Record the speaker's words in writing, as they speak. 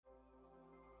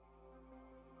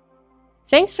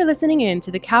Thanks for listening in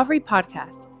to the Calvary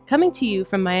Podcast, coming to you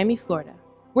from Miami, Florida.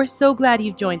 We're so glad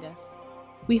you've joined us.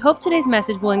 We hope today's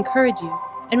message will encourage you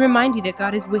and remind you that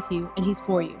God is with you and He's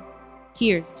for you.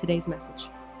 Here's today's message.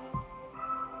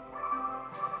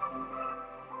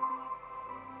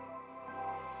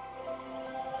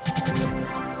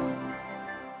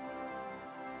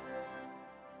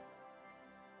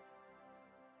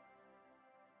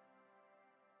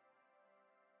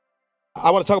 I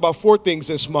want to talk about 4 things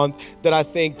this month that I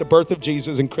think the birth of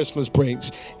Jesus and Christmas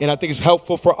brings. And I think it's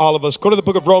helpful for all of us. Go to the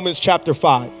book of Romans chapter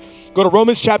 5. Go to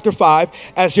Romans chapter 5.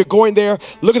 As you're going there,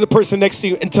 look at the person next to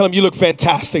you and tell them you look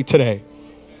fantastic today.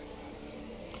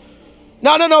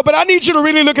 No, but I need you to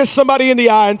really look at somebody in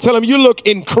the eye and tell them you look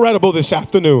incredible this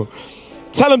afternoon.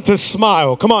 Tell them to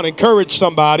smile. Come on, encourage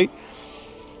somebody.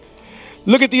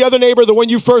 Look at the other neighbor, the one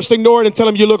you first ignored, and tell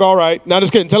them you look all right. Now,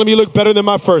 just kidding. Tell them you look better than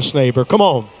my first neighbor. Come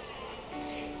on.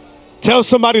 Tell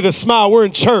somebody to smile. We're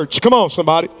in church. Come on,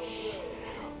 somebody.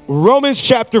 Romans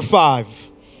chapter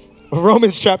 5.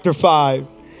 Romans chapter 5.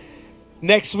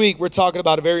 Next week, we're talking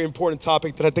about a very important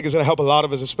topic that I think is going to help a lot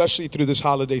of us, especially through this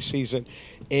holiday season,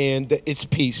 and it's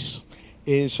peace.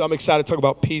 And so I'm excited to talk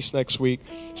about peace next week.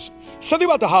 Something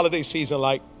about the holiday season,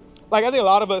 like I think a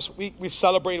lot of us, we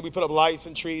celebrate and we put up lights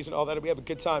and trees and all that, and we have a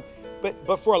good time.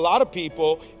 But for a lot of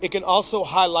people, it can also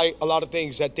highlight a lot of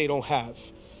things that they don't have.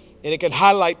 And it can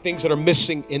highlight things that are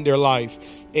missing in their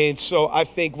life. And so I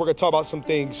think we're going to talk about some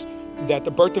things that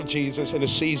the birth of Jesus and the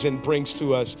season brings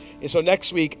to us. And so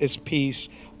next week is peace.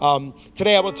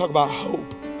 Today I want to talk about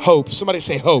hope. Hope. Somebody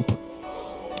say hope.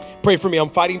 Pray for me. I'm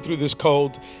fighting through this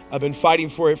cold. I've been fighting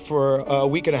for it for a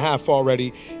week and a half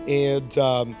already. And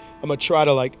I'm going to try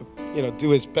to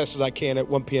do as best as I can at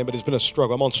 1 p.m. But it's been a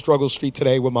struggle. I'm on struggle street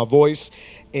today with my voice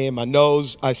and my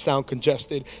nose. I sound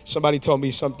congested. Somebody told me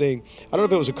something. I don't know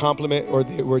if it was a compliment or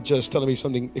they were just telling me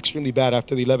something extremely bad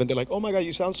after the 11. They're like, oh my God,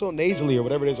 you sound so nasally or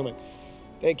whatever it is. I'm like,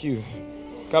 thank you.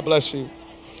 God bless you.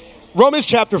 Romans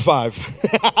chapter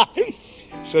 5.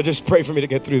 So just pray for me to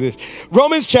get through this.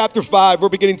 Romans chapter 5, we're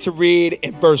beginning to read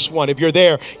in verse 1. If you're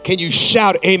there, can you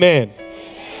shout amen?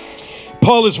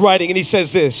 Paul is writing and he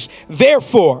says this,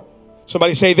 therefore,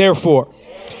 somebody say therefore,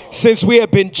 since we have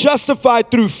been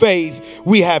justified through faith,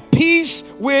 we have peace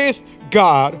with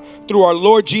God through our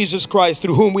Lord Jesus Christ,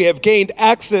 through whom we have gained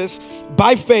access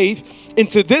by faith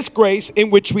into this grace in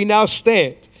which we now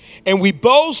stand. And we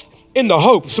boast in the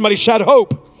hope. Somebody shout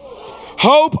hope.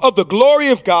 Hope of the glory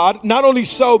of God. Not only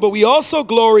so, but we also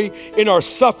glory in our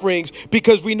sufferings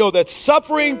because we know that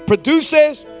suffering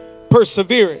produces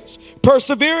perseverance.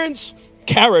 Perseverance,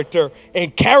 character,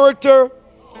 and character,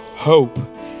 hope.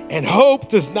 And hope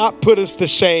does not put us to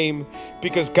shame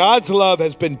because God's love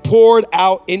has been poured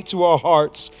out into our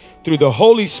hearts through the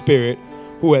Holy Spirit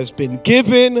who has been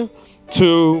given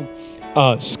to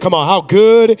us. Come on, how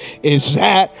good is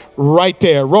that right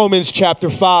there? Romans chapter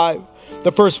 5.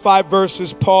 The first 5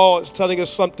 verses, Paul is telling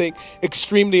us something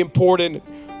extremely important.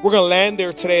 We're going to land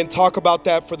there today and talk about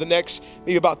that for the next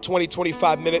maybe about 20,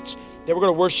 25 minutes. Then we're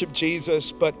going to worship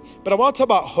Jesus. But I want to talk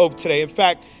about hope today. In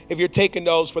fact, if you're taking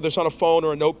notes, whether it's on a phone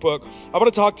or a notebook, I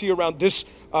want to talk to you around this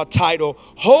title,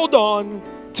 Hold On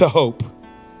to Hope.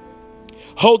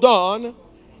 Hold on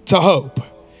to hope.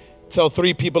 Tell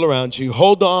 3 people around you,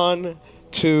 hold on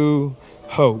to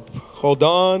hope. Hold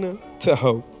on to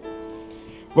hope.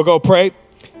 We're going to pray,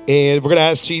 and we're going to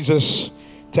ask Jesus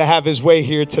to have his way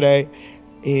here today.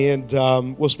 And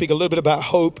we'll speak a little bit about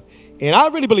hope. And I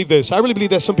really believe this. I really believe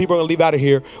that some people are going to leave out of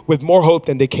here with more hope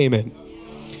than they came in.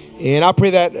 And I pray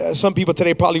that some people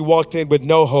today probably walked in with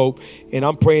no hope. And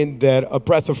I'm praying that a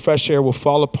breath of fresh air will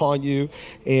fall upon you.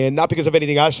 And not because of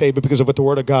anything I say, but because of what the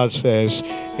Word of God says.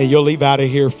 And you'll leave out of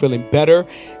here feeling better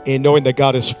and knowing that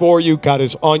God is for you. God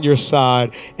is on your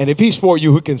side. And if he's for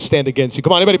you, who can stand against you?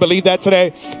 Come on, anybody believe that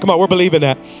today? Come on, we're believing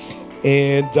that.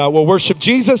 And we'll worship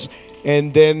Jesus.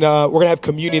 And then we're going to have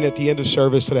communion at the end of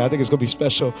service today. I think it's going to be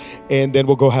special. And then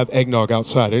we'll go have eggnog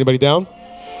outside. Anybody down?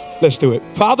 Let's do it.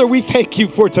 Father, we thank you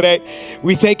for today.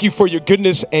 We thank you for your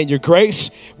goodness and your grace.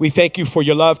 We thank you for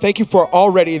your love. Thank you for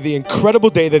already the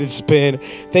incredible day that it's been.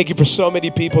 Thank you for so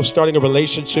many people starting a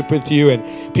relationship with you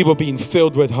and people being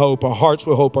filled with hope, our hearts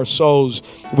with hope, our souls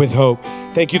with hope.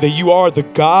 Thank you that you are the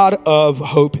God of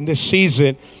hope. In this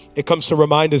season, it comes to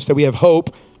remind us that we have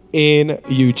hope in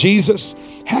you. Jesus,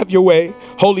 have your way.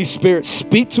 Holy Spirit,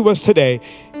 speak to us today.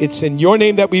 It's in your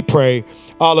name that we pray.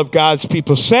 All of God's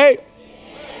people say,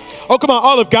 oh, come on.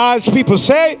 All of God's people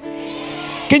say,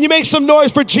 can you make some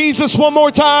noise for Jesus one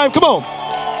more time? Come on.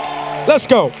 Let's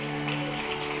go.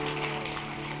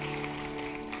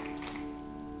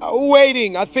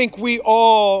 Waiting. I think we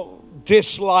all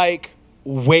dislike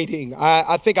waiting.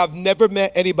 I think I've never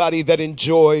met anybody that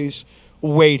enjoys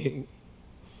waiting.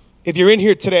 If you're in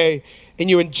here today and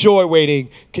you enjoy waiting,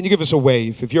 can you give us a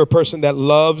wave? If you're a person that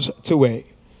loves to wait.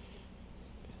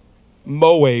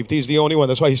 Mo waved. He's the only one.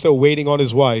 That's why he's still waiting on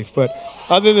his wife. But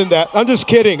other than that, I'm just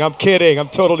kidding. I'm kidding. I'm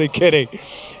totally kidding.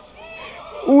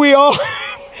 We all,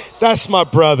 that's my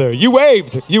brother. You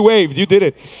waved. You waved. You did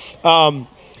it.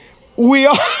 We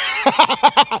all,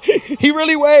 he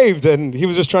really waved, and he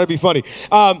was just trying to be funny.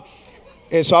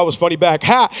 And so I was funny back.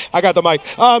 Ha! I got the mic.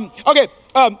 Okay.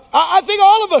 I think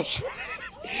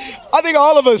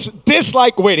all of us,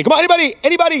 dislike waiting. Come on,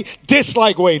 anybody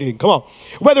dislike waiting? Come on.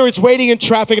 Whether it's waiting in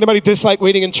traffic, anybody dislike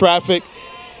waiting in traffic?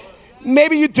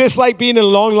 Maybe you dislike being in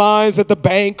long lines at the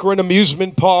bank or an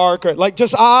amusement park, or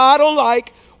I don't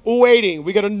like waiting.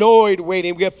 We get annoyed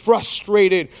waiting. We get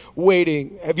frustrated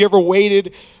waiting. Have you ever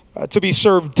waited to be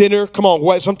served dinner? Come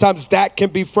on, sometimes that can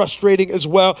be frustrating as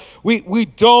well. We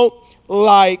don't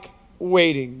like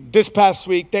waiting. This past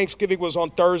week, Thanksgiving was on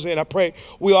Thursday, and I pray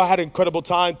we all had an incredible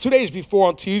time. 2 days before,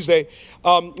 on Tuesday,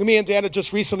 me and Dana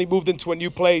just recently moved into a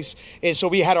new place, and so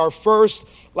we had our first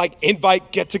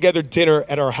invite get-together dinner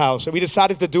at our house, and we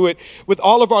decided to do it with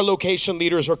all of our location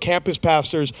leaders or campus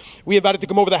pastors. We invited to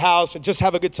come over the house and just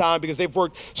have a good time because they've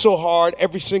worked so hard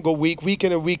every single week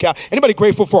in and week out. Anybody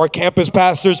grateful for our campus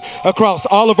pastors across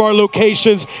all of our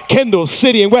locations, Kendall,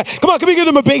 City, and West? Come on, can we give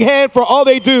them a big hand for all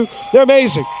they do? They're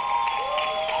amazing.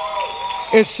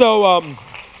 And so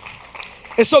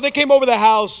they came over the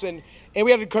house, and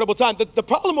we had an incredible time. The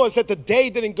problem was that the day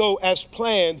didn't go as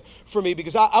planned for me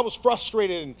because I was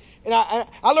frustrated. And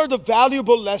I learned a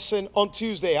valuable lesson on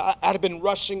Tuesday. I had been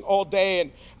rushing all day,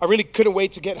 and I really couldn't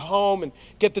wait to get home and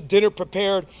get the dinner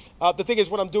prepared. The thing is,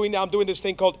 what I'm doing now, I'm doing this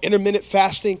thing called intermittent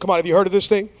fasting. Come on, have you heard of this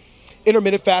thing?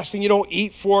 Intermittent fasting. You don't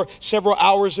eat for several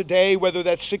hours a day, whether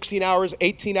that's 16 hours,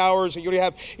 18 hours, and you only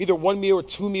have either one meal or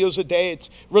two meals a day. It's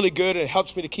really good, and it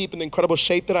helps me to keep in the incredible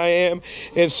shape that I am.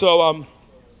 And so I'm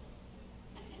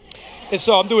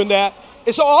doing that.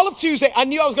 And so all of Tuesday, I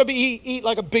knew I was going to eat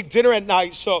like a big dinner at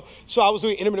night. So I was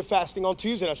doing intermittent fasting on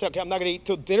Tuesday. And I said, okay, I'm not going to eat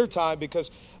till dinner time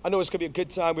because I know it's going to be a good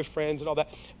time with friends and all that.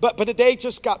 But the day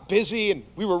just got busy, and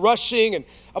we were rushing, and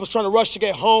I was trying to rush to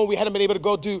get home. We hadn't been able to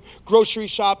go do grocery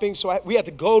shopping, so we had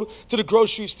to go to the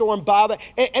grocery store and buy that.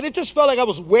 And it just felt like I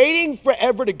was waiting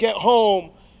forever to get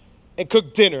home and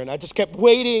cook dinner. And I just kept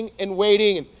waiting and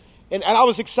waiting. And I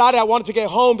was excited. I wanted to get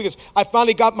home because I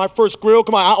finally got my first grill.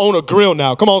 Come on, I own a grill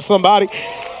now. Come on, somebody.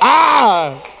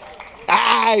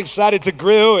 Excited to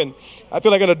grill, and I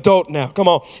feel like an adult now. Come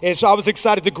on. And so I was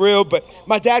excited to grill, but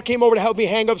my dad came over to help me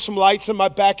hang up some lights in my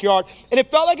backyard, and it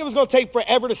felt like it was going to take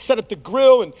forever to set up the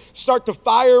grill and start the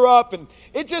fire up, and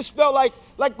it just felt like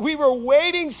we were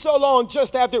waiting so long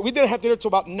just after. We didn't have dinner until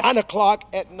about 9 o'clock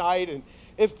at night, and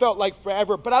it felt like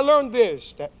forever. But I learned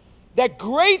this, that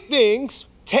great things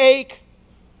take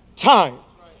time.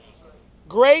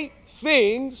 Great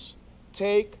things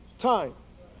take time.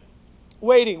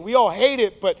 Waiting, we all hate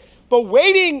it, but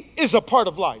waiting is a part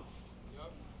of life.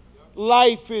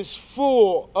 Life is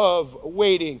full of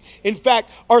waiting. In fact,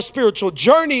 our spiritual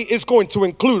journey is going to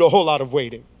include a whole lot of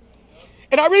waiting.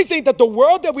 And I really think that the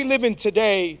world that we live in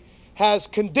today has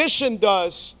conditioned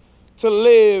us to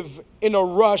live in a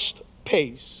rushed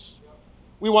pace.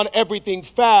 We want everything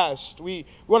fast. We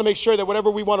want to make sure that whatever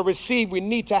we want to receive, we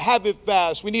need to have it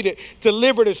fast. We need it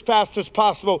delivered as fast as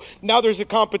possible. Now there's a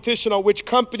competition on which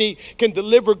company can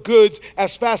deliver goods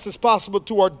as fast as possible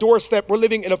to our doorstep. We're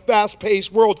living in a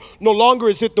fast-paced world. No longer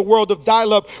is it the world of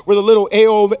dial-up where the little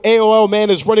AOL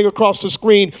man is running across the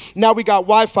screen. Now we got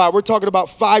Wi-Fi. We're talking about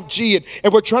 5G,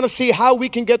 and we're trying to see how we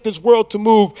can get this world to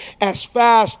move as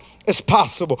fast as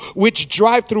possible. Which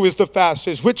drive-through is the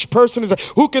fastest? Which person is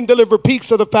who can deliver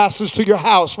pizza the fastest to your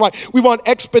house, right? We want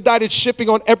expedited shipping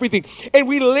on everything. And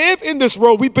we live in this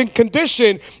world. We've been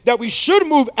conditioned that we should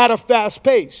move at a fast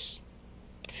pace.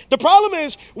 The problem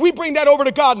is we bring that over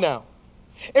to God now.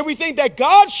 And we think that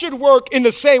God should work in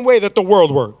the same way that the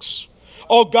world works.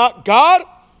 Oh, God,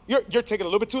 you're taking a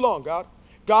little bit too long, God.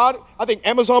 God, I think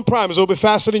Amazon Prime is a little bit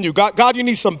faster than you. God, you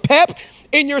need some pep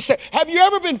in your step. Have you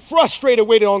ever been frustrated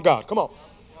waiting on God? Come on.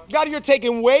 God, you're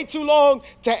taking way too long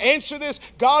to answer this.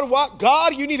 God, what?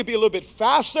 God, you need to be a little bit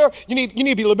faster. You need to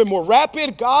be a little bit more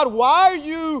rapid. God, why are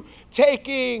you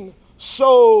taking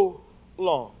so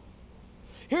long?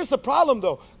 Here's the problem,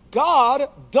 though. God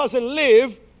doesn't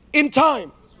live in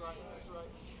time. That's right.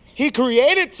 He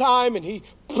created time, and he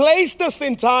placed us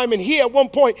in time, and he at one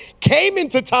point came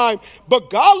into time, but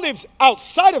God lives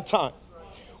outside of time.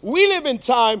 We live in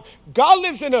time. God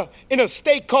lives in a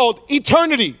state called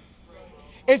eternity.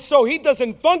 And so he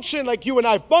doesn't function like you and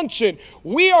I function.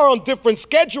 We are on different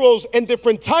schedules and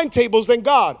different timetables than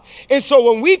God. And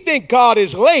so when we think God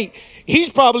is late, he's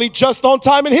probably just on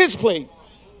time in his plate.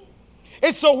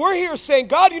 And so we're here saying,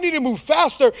 God, you need to move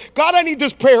faster. God, I need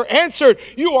this prayer answered.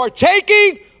 You are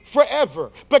taking forever.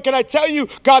 But can I tell you,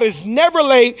 God is never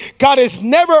late. God is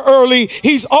never early.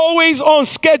 He's always on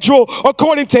schedule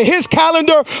according to his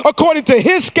calendar, according to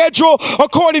his schedule,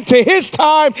 according to his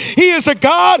time. He is a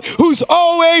God who's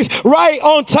always right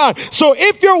on time. So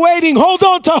if you're waiting, hold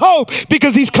on to hope,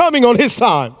 because he's coming on his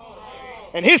time.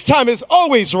 And his time is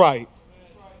always right.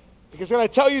 Because can I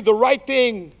tell you, the right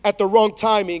thing at the wrong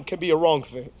timing can be a wrong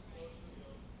thing.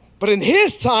 But in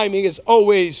his timing is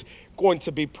always going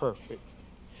to be perfect.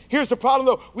 Here's the problem,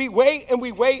 though. We wait and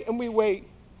we wait and we wait.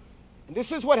 And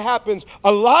this is what happens.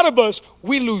 A lot of us,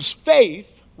 we lose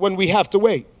faith when we have to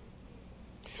wait.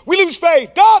 We lose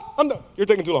faith. God, I'm done. You're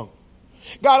taking too long.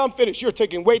 God, I'm finished. You're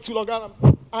taking way too long. God,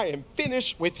 I am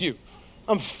finished with you.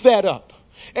 I'm fed up.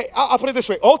 Hey, I'll put it this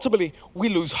way. Ultimately, we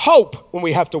lose hope when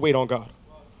we have to wait on God.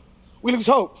 We lose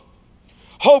hope.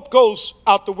 Hope goes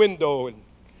out the window.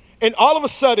 And all of a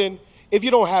sudden, if you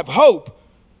don't have hope,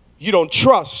 you don't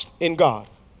trust in God.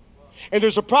 And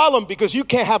there's a problem, because you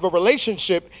can't have a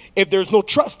relationship if there's no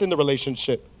trust in the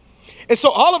relationship. And so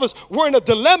all of us, we're in a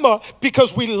dilemma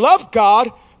because we love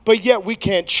God, but yet we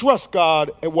can't trust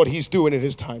God and what he's doing in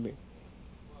his timing.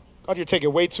 God, you're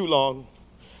taking way too long.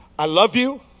 I love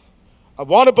you. I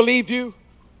want to believe you,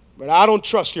 but I don't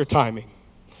trust your timing.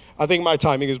 I think my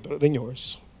timing is better than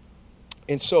yours.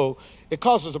 And so it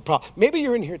causes a problem. Maybe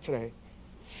you're in here today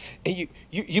and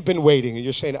you've been waiting and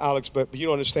you're saying, Alex, but you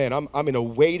don't understand. I'm in a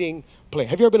waiting place.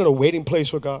 Have you ever been in a waiting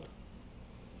place with God?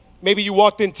 Maybe you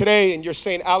walked in today and you're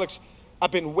saying, Alex,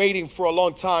 I've been waiting for a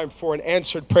long time for an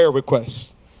answered prayer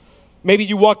request. Maybe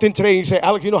you walked in today and you say,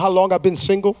 Alex, you know how long I've been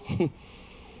single?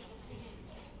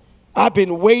 I've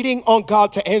been waiting on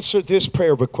God to answer this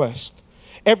prayer request.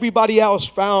 Everybody else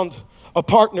found a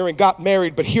partner and got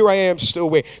married, but here I am still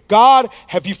waiting. God,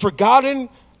 have you forgotten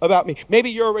about me?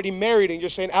 Maybe you're already married and you're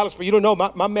saying, Alex, but you don't know,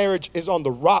 my marriage is on the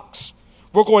rocks.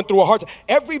 We're going through a hard time.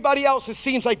 Everybody else, it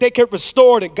seems like they get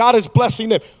restored and God is blessing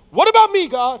them. What about me,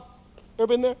 God? Ever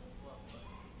been there?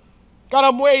 God,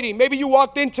 I'm waiting. Maybe you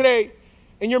walked in today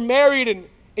and you're married and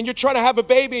you're trying to have a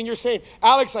baby and you're saying,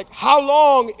 Alex, like, how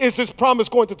long is this promise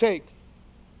going to take?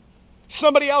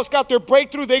 Somebody else got their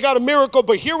breakthrough. They got a miracle,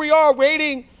 but here we are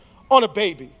waiting on a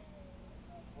baby.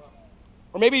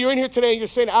 Or maybe you're in here today and you're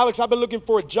saying, Alex, I've been looking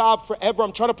for a job forever.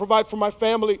 I'm trying to provide for my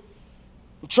family.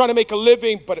 I'm trying to make a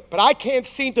living, but I can't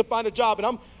seem to find a job.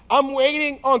 And I'm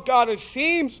waiting on God. It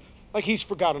seems like he's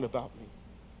forgotten about me.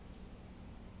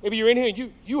 Maybe you're in here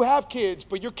and you have kids,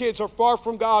 but your kids are far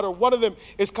from God, or one of them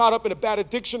is caught up in a bad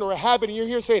addiction or a habit, and you're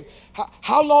here saying,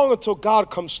 how long until God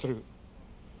comes through?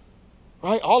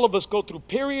 Right? All of us go through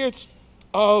periods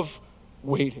of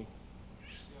waiting.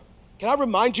 Can I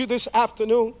remind you this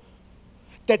afternoon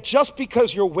that just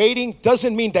because you're waiting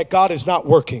doesn't mean that God is not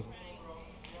working.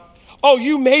 Oh,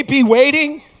 you may be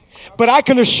waiting, but I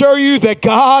can assure you that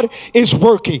God is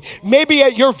working. Maybe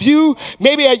at your view,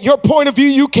 maybe at your point of view,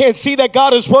 you can't see that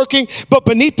God is working, but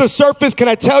beneath the surface, can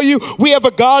I tell you, we have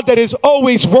a God that is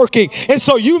always working. And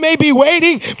so you may be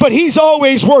waiting, but he's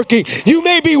always working. You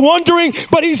may be wondering,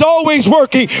 but he's always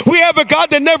working. We have a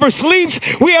God that never sleeps.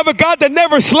 We have a God that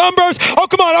never slumbers. Oh,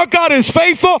 come on, our God is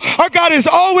faithful. Our God is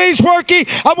always working.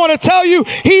 I want to tell you,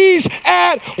 he's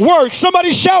at work.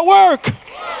 Somebody shout work.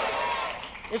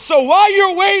 And so while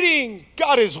you're waiting,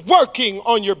 God is working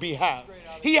on your behalf.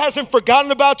 He hasn't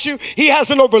forgotten about you. He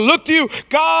hasn't overlooked you.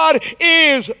 God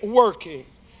is working.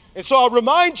 And so I'll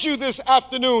remind you this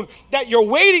afternoon that your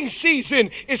waiting season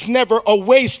is never a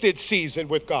wasted season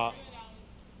with God.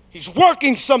 He's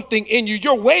working something in you.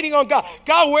 You're waiting on God.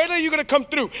 God, when are you going to come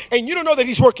through? And you don't know that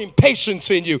he's working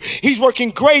patience in you. He's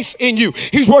working grace in you.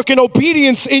 He's working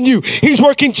obedience in you. He's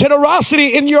working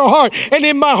generosity in your heart and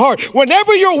in my heart.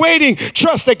 Whenever you're waiting,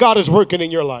 trust that God is working in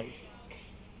your life.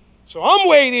 So I'm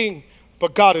waiting,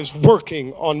 but God is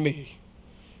working on me.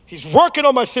 He's working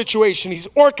on my situation. He's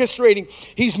orchestrating.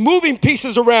 He's moving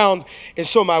pieces around. And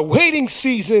so my waiting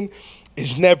season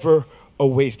is never a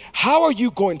waste. How are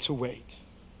you going to wait?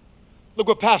 Look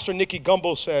what Pastor Nicky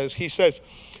Gumbel says. He says,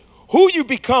 who you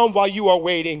become while you are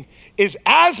waiting is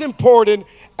as important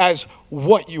as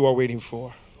what you are waiting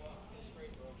for.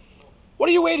 What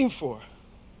are you waiting for?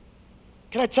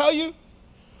 Can I tell you?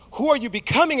 Who are you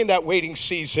becoming in that waiting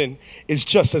season is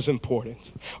just as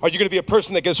important. Are you going to be a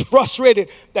person that gets frustrated,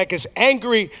 that gets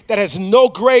angry, that has no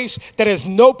grace, that has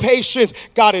no patience?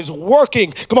 God is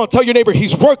working. Come on, tell your neighbor,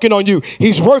 he's working on you.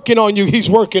 He's working on you. He's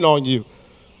working on you.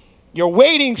 Your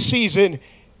waiting season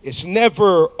is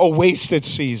never a wasted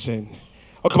season.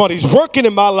 Oh, come on, he's working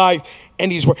in my life,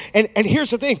 and and here's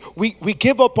the thing. We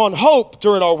give up on hope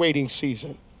during our waiting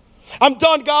season. I'm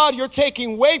done, God. You're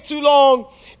taking way too long.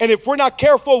 And if we're not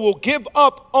careful, we'll give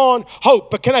up on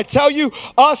hope. But can I tell you,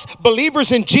 us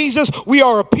believers in Jesus, we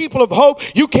are a people of hope.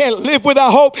 You can't live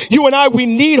without hope. You and I, we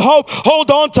need hope.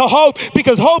 Hold on to hope,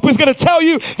 because hope is going to tell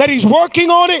you that he's working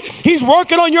on it. He's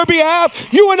working on your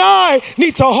behalf. You and I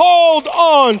need to hold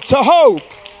on to hope.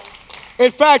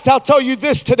 In fact, I'll tell you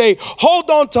this today. Hold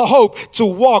on to hope to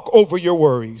walk over your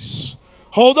worries.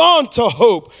 Hold on to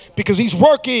hope, because he's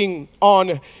working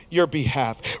on your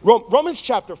behalf. Romans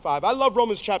chapter 5. I love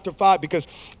Romans chapter 5 because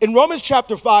in Romans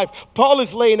chapter 5, Paul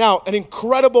is laying out an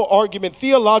incredible argument,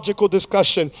 theological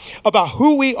discussion about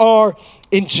who we are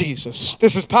in Jesus.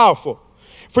 This is powerful.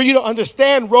 For you to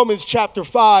understand Romans chapter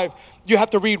 5, you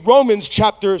have to read Romans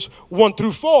chapters 1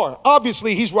 through 4.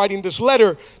 Obviously, he's writing this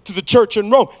letter to the church in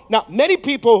Rome. Now, many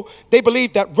people, they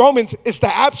believe that Romans is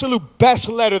the absolute best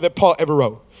letter that Paul ever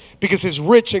wrote, because it's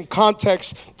rich in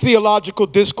context, theological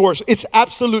discourse. It's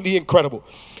absolutely incredible.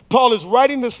 Paul is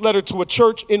writing this letter to a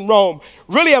church in Rome.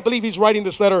 Really, I believe he's writing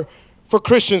this letter for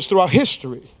Christians throughout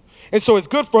history. And so it's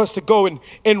good for us to go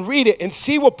and read it and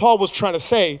see what Paul was trying to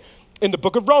say in the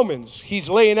book of Romans. He's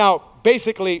laying out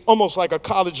basically almost like a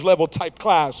college level type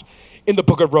class in the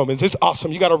book of Romans. It's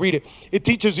awesome. You got to read it. It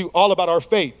teaches you all about our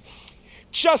faith.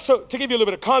 Just so to give you a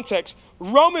little bit of context,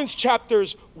 Romans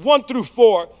chapters 1 through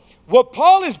 4, what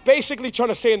Paul is basically trying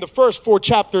to say in the first 4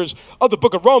 chapters of the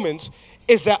book of Romans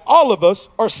is that all of us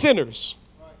are sinners.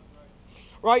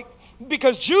 Right?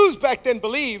 Because Jews back then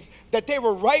believed that they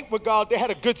were right with God. They had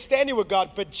a good standing with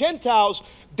God. But Gentiles,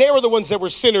 they were the ones that were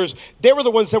sinners. They were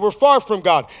the ones that were far from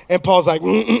God. And Paul's like,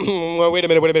 well, wait a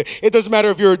minute. It doesn't matter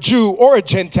if you're a Jew or a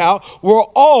Gentile. We're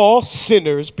all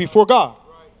sinners before God.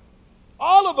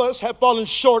 All of us have fallen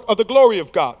short of the glory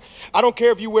of God. I don't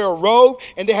care if you wear a robe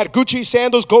and they had Gucci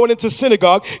sandals going into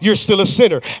synagogue, you're still a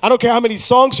sinner. I don't care how many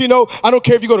songs you know. I don't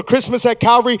care if you go to Christmas at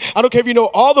Calvary. I don't care if you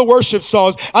know all the worship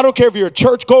songs. I don't care if you're a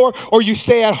churchgoer or you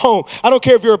stay at home. I don't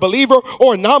care if you're a believer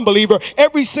or a non-believer.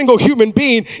 Every single human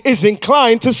being is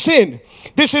inclined to sin.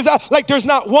 This is like there's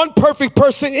not one perfect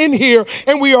person in here,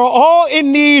 and we are all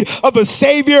in need of a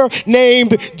Savior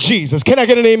named Jesus. Can I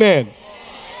get an amen?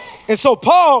 And so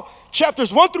Paul,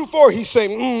 chapters 1 through 4, he's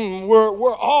saying,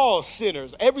 we're all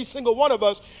sinners. Every single one of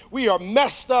us, we are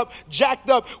messed up, jacked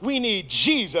up. We need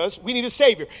Jesus. We need a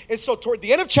Savior. And so toward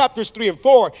the end of chapters 3 and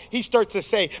 4, he starts to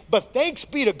say, but thanks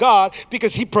be to God,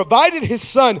 because he provided his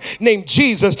son named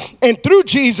Jesus. And through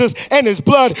Jesus and his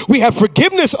blood, we have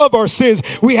forgiveness of our sins.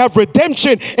 We have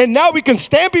redemption. And now we can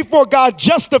stand before God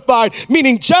justified,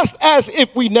 meaning just as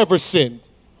if we never sinned.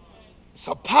 It's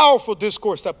a powerful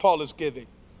discourse that Paul is giving.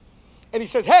 And he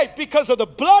says, hey, because of the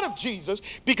blood of Jesus,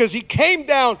 because he came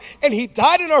down and he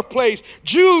died in our place,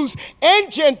 Jews and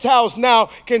Gentiles now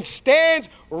can stand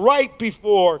right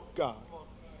before God.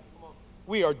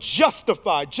 We are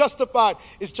justified. Justified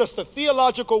is just a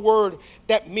theological word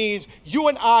that means you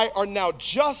and I are now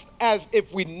just as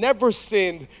if we never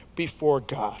sinned before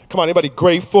God. Come on, anybody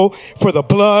grateful for the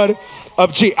blood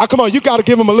of Jesus? Come on, you got to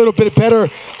give him a little bit better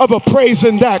of a praise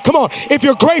than that. Come on, if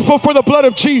you're grateful for the blood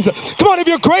of Jesus. Come on, if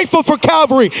you're grateful for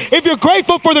Calvary. If you're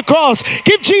grateful for the cross,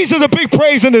 give Jesus a big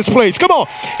praise in this place. Come on,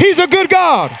 he's a good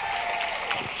God.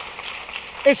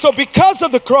 And so because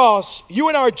of the cross, you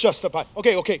and I are justified.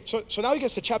 Okay. So now he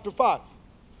gets to chapter 5.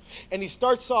 And he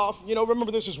starts off,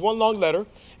 remember this is one long letter.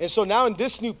 And so now in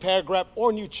this new paragraph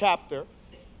or new chapter,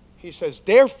 he says,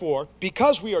 therefore,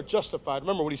 because we are justified,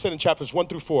 remember what he said in chapters 1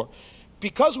 through 4.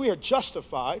 Because we are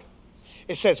justified,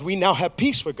 it says we now have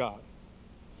peace with God.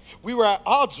 We were at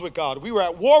odds with God. We were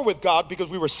at war with God because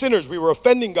we were sinners. We were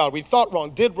offending God. We thought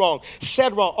wrong, did wrong,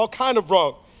 said wrong, all kind of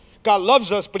wrong. God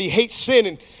loves us, but he hates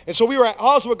sin. And so we were at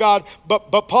odds with God.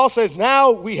 But Paul says now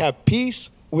we have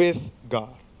peace with God.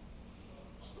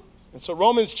 And so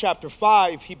Romans chapter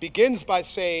 5, he begins by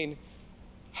saying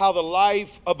how the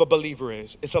life of a believer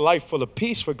is. It's a life full of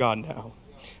peace for God now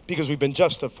because we've been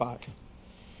justified.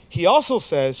 He also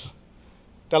says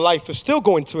that life is still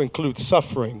going to include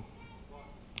suffering.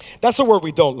 That's a word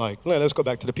we don't like. Let's go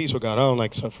back to the peace with God. I don't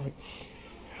like suffering.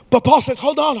 But Paul says,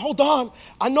 hold on.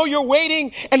 I know you're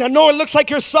waiting, and I know it looks like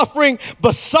you're suffering,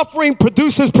 but suffering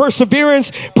produces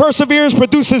perseverance. Perseverance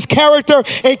produces character,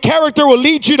 and character will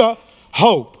lead you to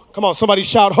hope. Come on, somebody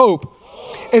shout hope.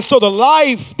 And so the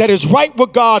life that is right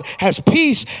with God has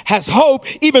peace, has hope,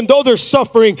 even though there's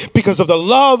suffering because of the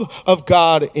love of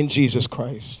God in Jesus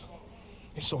Christ.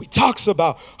 And so he talks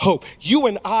about hope. You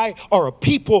and I are a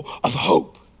people of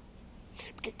hope.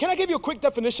 Can I give you a quick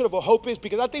definition of what hope is?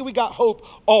 Because I think we got hope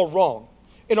all wrong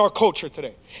in our culture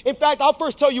today. In fact, I'll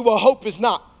first tell you what hope is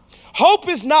not. Hope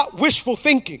is not wishful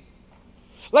thinking.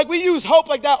 Like we use hope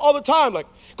like that all the time. Like,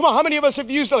 come on, how many of us have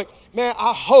used it like, man,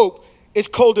 I hope it's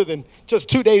colder than just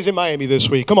 2 days in Miami this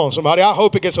week. Come on, somebody. I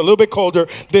hope it gets a little bit colder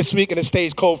this week and it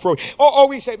stays cold for a week. Or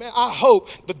we say, man, I hope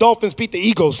the Dolphins beat the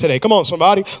Eagles today. Come on,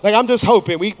 somebody. Like, I'm just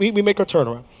hoping we make a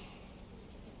turnaround.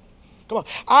 Come on.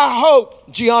 I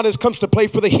hope Giannis comes to play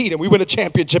for the Heat and we win a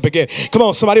championship again. Come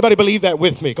on, somebody believe that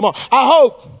with me. Come on. I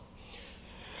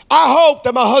hope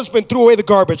that my husband threw away the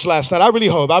garbage last night. I really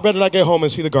hope. I better not get home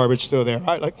and see the garbage still there.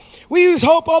 Right? Like, we use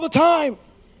hope all the time.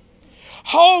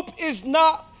 Hope is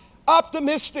not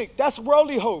optimistic. That's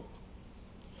worldly hope.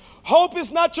 Hope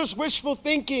is not just wishful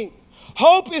thinking.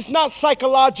 Hope is not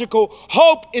psychological.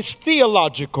 Hope is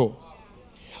theological.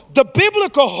 The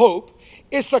biblical hope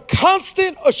is a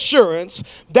constant assurance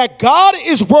that God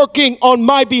is working on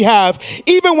my behalf,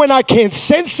 even when I can't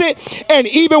sense it and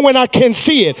even when I can't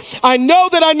see it. I know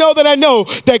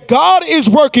that God is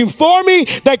working for me,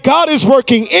 that God is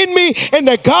working in me, and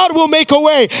that God will make a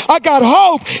way. I got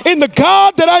hope in the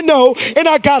God that I know, and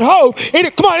I got hope.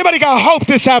 Come on, anybody got hope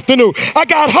this afternoon? I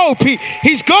got hope.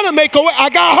 He's going to make a way. I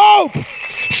got hope.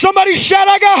 Somebody shout,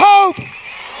 I got hope.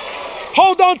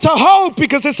 Hold on to hope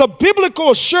because it's a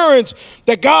biblical assurance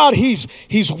that God,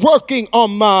 He's working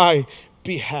on my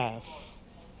behalf.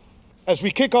 As we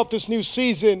kick off this new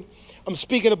season, I'm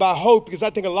speaking about hope because I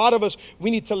think a lot of us, we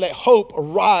need to let hope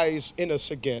arise in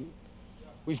us again.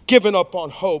 We've given up on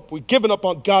hope. We've given up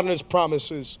on God and His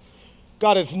promises.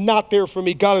 God is not there for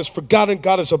me. God has forgotten.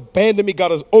 God has abandoned me.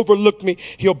 God has overlooked me.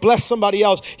 He'll bless somebody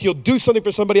else. He'll do something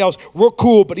for somebody else. We're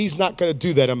cool, but He's not going to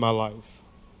do that in my life.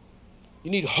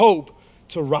 You need hope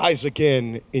to rise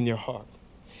again in your heart.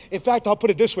 In fact, I'll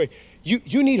put it this way.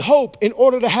 You need hope in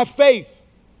order to have faith.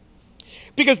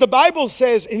 Because the Bible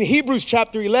says in Hebrews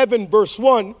chapter 11, verse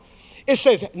 1, it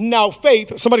says, now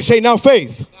faith. Somebody say, now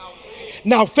faith.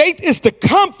 Now faith is the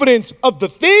confidence of the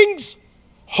things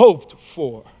hoped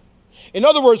for. In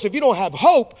other words, if you don't have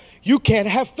hope, you can't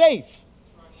have faith.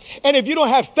 And if you don't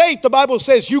have faith, the Bible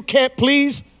says you can't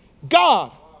please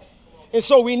God. And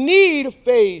so we need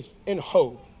faith and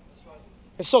hope.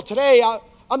 And so today,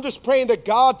 I'm just praying that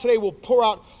God today will pour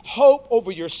out hope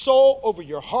over your soul, over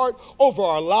your heart, over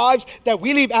our lives, that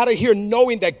we leave out of here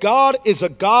knowing that God is a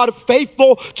God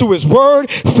faithful to His word,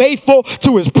 faithful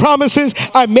to His promises.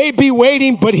 I may be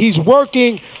waiting, but He's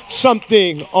working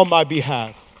something on my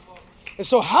behalf. And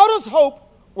so how does hope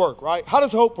work, right? How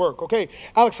does hope work? Okay,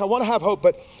 Alex, I want to have hope,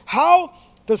 but how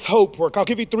does hope work? I'll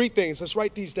give you 3 things. Let's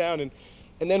write these down, and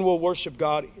then we'll worship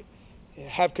God,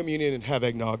 have communion, and have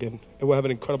eggnog, and we'll have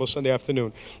an incredible Sunday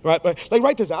afternoon, right? But like,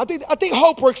 write this down. I think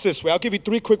hope works this way. I'll give you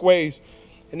 3 quick ways,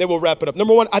 and then we'll wrap it up.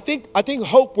 Number 1, I think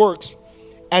hope works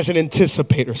as an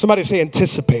anticipator. Somebody say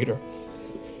anticipator.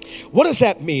 What does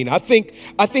that mean? I think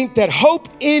that hope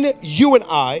in you and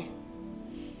I,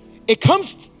 it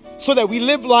comes so that we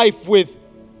live life with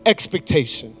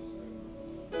expectation.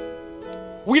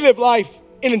 We live life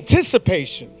in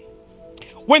anticipation.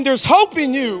 When there's hope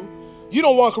in you, you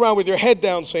don't walk around with your head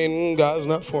down saying, God's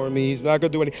not for me. He's not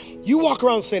going to do anything. You walk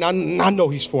around saying, I know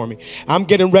He's for me. I'm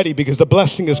getting ready because the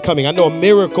blessing is coming. I know a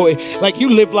miracle. Like, you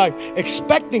live life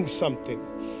expecting something.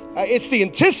 It's the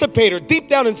anticipator. Deep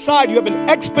down inside, you have an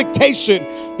expectation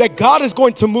that God is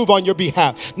going to move on your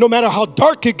behalf. No matter how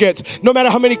dark it gets, no matter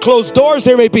how many closed doors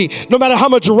there may be, no matter how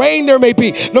much rain there may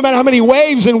be, no matter how many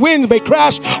waves and winds may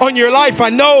crash on your life, I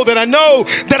know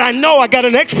I got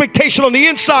an expectation on the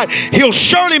inside. He'll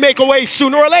surely make a way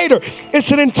sooner or later.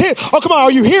 It's an intent. Oh, come on.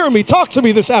 Are you hearing me? Talk to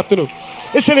me this afternoon.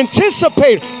 It's an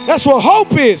anticipator. That's what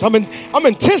hope is. I'm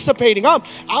anticipating.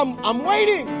 I'm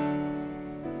waiting.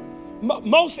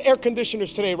 Most air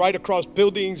conditioners today, right across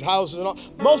buildings, houses, and all,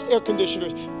 most air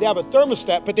conditioners, they have a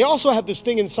thermostat, but they also have this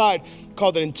thing inside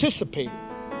called an anticipator.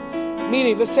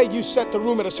 Meaning, let's say you set the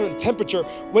room at a certain temperature.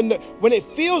 When it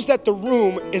feels that the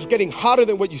room is getting hotter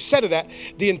than what you set it at,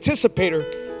 the anticipator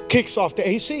kicks off the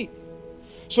AC,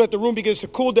 so that the room begins to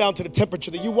cool down to the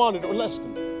temperature that you wanted or less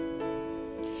than.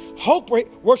 Hope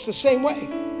works the same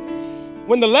way.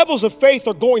 When the levels of faith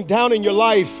are going down in your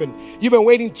life and you've been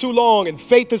waiting too long and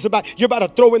faith is you're about to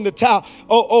throw in the towel.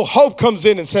 Oh, hope comes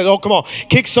in and says, oh, come on,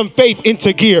 kick some faith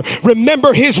into gear.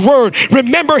 Remember His word.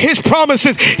 Remember His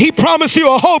promises. He promised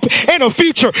you a hope and a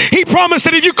future. He promised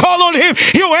that if you call on Him,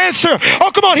 He'll answer.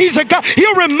 Oh, come on, He's a God.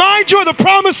 He'll remind you of the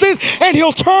promises and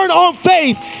He'll turn on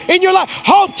faith in your life.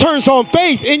 Hope turns on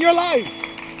faith in your life.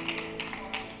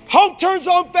 Hope turns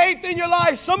on faith in your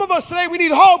life. Some of us today, we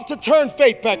need hope to turn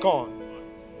faith back on.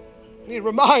 I need to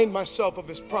remind myself of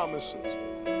His promises.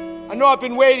 I know I've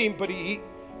been waiting, but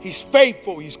he's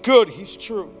faithful. He's good. He's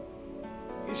true.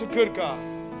 He's a good God.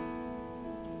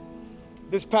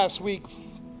 This past week,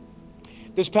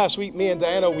 me and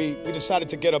Diana, we decided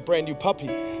to get a brand new puppy.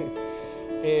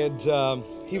 And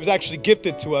he was actually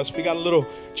gifted to us. We got a little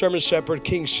German Shepherd,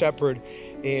 King Shepherd.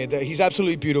 And he's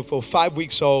absolutely beautiful. 5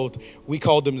 weeks old. We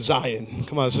called him Zion.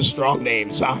 Come on, it's a strong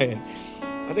name, Zion.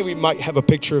 I think we might have a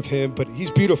picture of him, but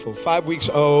he's beautiful. 5 weeks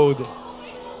old.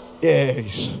 Yeah,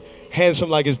 he's handsome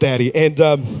like his daddy. And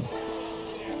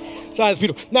Zion's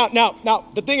beautiful. Now,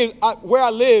 the thing is, where I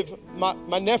live,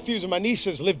 my nephews and my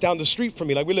nieces live down the street from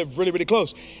me. Like, we live really, really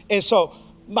close. And so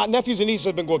my nephews and nieces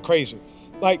have been going crazy.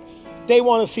 Like, they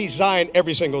want to see Zion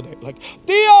every single day. Like,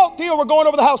 Theo, we're going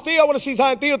over the house. Theo, I want to see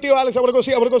Zion. Theo, Alex, I want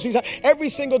to go see Zion. Every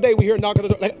single day we hear a knock on the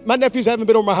door. Like, my nephews haven't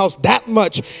been over my house that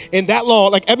much in that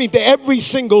long. Like, every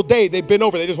single day they've been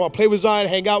over. They just want to play with Zion,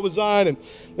 hang out with Zion.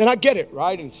 And I get it,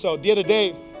 right? And so the other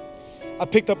day, I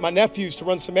picked up my nephews to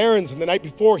run some errands. And the night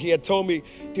before, he had told me,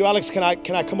 Theo, Alex, can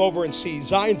I come over and see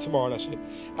Zion tomorrow? And I said,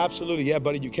 absolutely, yeah,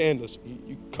 buddy, you can. Listen,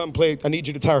 you come play. I need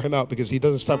you to tire him out because he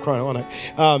doesn't stop crying all night.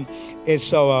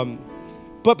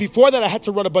 But before that, I had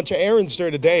to run a bunch of errands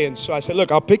during the day. And so I said,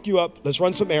 look, I'll pick you up. Let's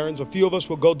run some errands. A few of us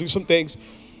will go do some things.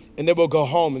 And then we'll go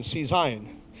home and see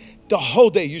Zion. The whole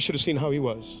day, you should have seen how he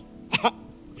was.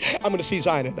 I'm going to see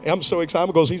Zion tonight. I'm so excited.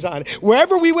 I'm going to go see Zion.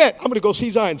 Wherever we went, I'm going to go see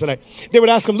Zion tonight. They would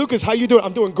ask him, Lucas, how you doing?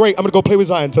 I'm doing great. I'm going to go play with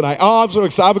Zion tonight. Oh, I'm so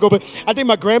excited. I'm going to go play. I think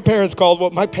my grandparents called, well,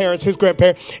 my parents, his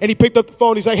grandparents, and he picked up the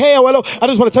phone. He's like, hey, hello. I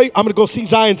just want to tell you, I'm going to go see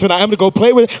Zion tonight. I'm going to go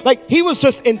play with him. Like, he was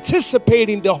just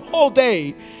anticipating the whole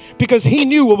day because he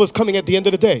knew what was coming at the end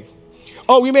of the day.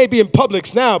 Oh, we may be in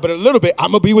Publix now, but a little bit,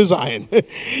 I'm going to be with Zion.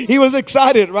 He was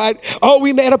excited, right? Oh,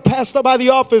 we may have passed up by the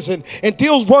office and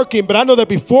Theo's working, but I know that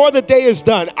before the day is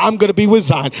done, I'm going to be with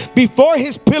Zion. Before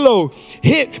his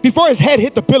head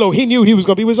hit the pillow, he knew he was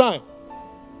going to be with Zion.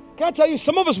 Can I tell you,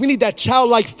 some of us, we need that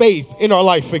childlike faith in our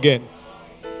life again.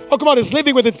 Oh, come on, it's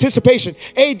living with anticipation.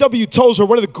 A.W. Tozer,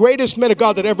 one of the greatest men of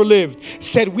God that ever lived,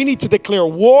 said we need to declare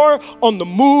war on the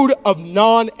mood of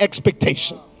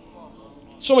non-expectation.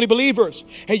 So many believers.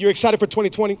 Hey, you're excited for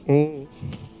 2020?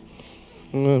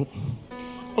 Oh,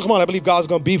 come on, I believe God's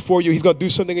going to be for you. He's going to do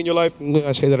something in your life.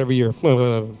 I say that every year.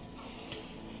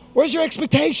 Where's your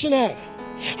expectation at?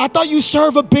 I thought you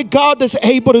serve a big God that's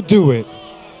able to do it.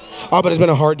 Oh, but it's been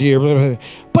a hard year.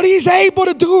 But he's able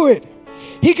to do it.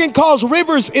 He can cause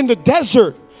rivers in the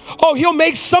desert. Oh, he'll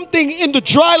make something in the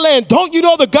dry land. Don't you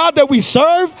know the God that we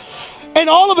serve? And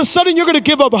all of a sudden, you're going to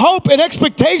give up hope and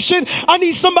expectation. I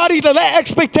need somebody to let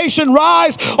expectation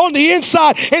rise on the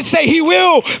inside and say, he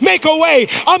will make a way.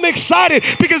 I'm excited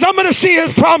because I'm going to see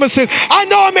his promises. I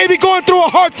know I may be going through a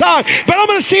hard time, but I'm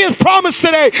going to see his promise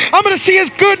today. I'm going to see his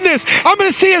goodness. I'm going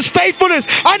to see his faithfulness.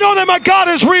 I know that my God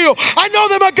is real. I know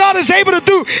that my God is able to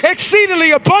do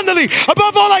exceedingly abundantly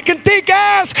above all I can think,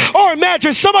 ask, or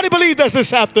imagine. Somebody believe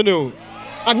this afternoon.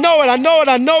 I know it. I know it.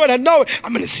 I know it. I know it.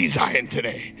 I'm going to see Zion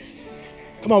today.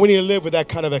 Come on, we need to live with that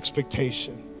kind of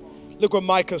expectation. Look what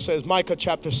Micah says. Micah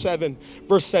chapter 7,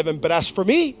 verse 7. But as for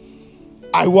me,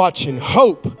 I watch in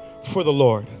hope for the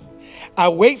Lord. I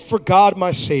wait for God,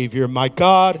 my Savior. My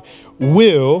God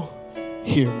will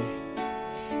hear me.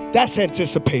 That's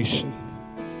anticipation.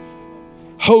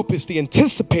 Hope is the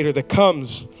anticipator that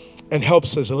comes and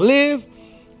helps us live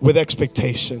with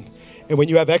expectation. And when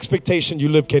you have expectation, you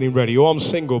live getting ready. Oh, I'm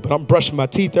single, but I'm brushing my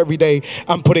teeth every day.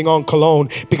 I'm putting on cologne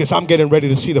because I'm getting ready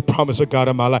to see the promise of God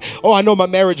in my life. Oh, I know my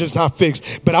marriage is not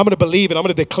fixed, but I'm going to believe it. I'm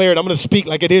going to declare it. I'm going to speak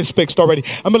like it is fixed already.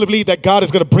 I'm going to believe that God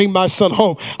is going to bring my son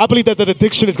home. I believe that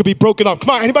addiction is going to be broken off.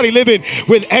 Come on, anybody living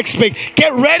with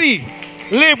get ready.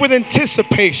 Live with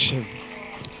anticipation.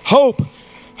 Hope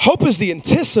is the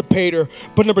anticipator,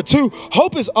 but number two,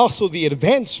 hope is also the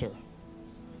advancer.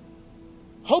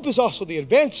 Hope is also the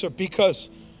advancer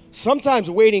because sometimes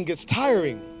waiting gets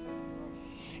tiring.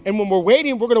 And when we're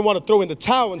waiting, we're going to want to throw in the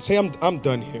towel and say, I'm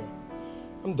done here.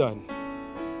 I'm done.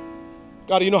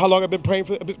 God, you know how long I've been praying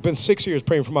for? It's been 6 years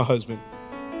praying for my husband.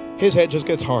 His head just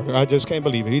gets harder. I just can't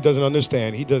believe it. He doesn't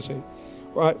understand. He doesn't.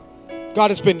 Right? God,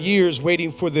 it's been years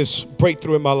waiting for this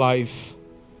breakthrough in my life.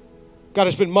 God,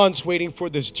 it's been months waiting for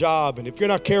this job. And if you're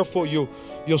not careful, you'll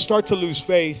start to lose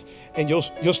faith and you'll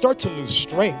start to lose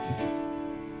strength.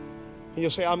 And you'll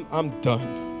say, I'm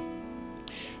done.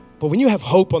 But when you have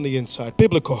hope on the inside,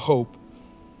 biblical hope,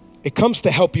 it comes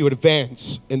to help you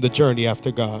advance in the journey after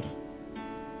God.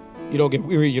 You don't get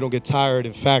weary, you don't get tired.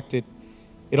 In fact, it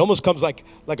almost comes like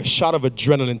a shot of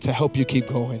adrenaline to help you keep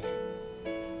going.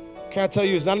 Can I tell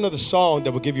you, it's not another song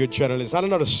that will give you adrenaline. It's not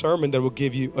another sermon that will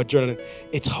give you adrenaline.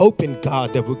 It's hope in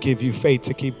God that will give you faith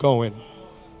to keep going.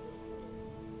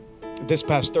 This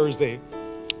past Thursday,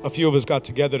 a few of us got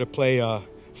together to play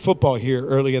football here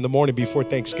early in the morning before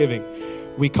Thanksgiving.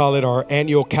 We call it our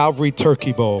annual Calvary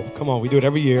Turkey Bowl. Come on, we do it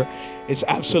every year. It's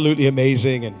absolutely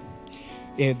amazing.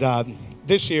 And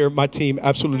this year, my team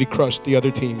absolutely crushed the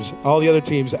other teams. All the other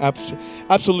teams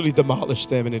absolutely demolished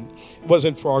them. And it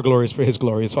wasn't for our glory, it's for his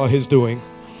glory. It's all his doing.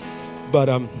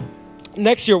 But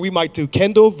next year, we might do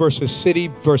Kendall versus City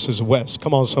versus West.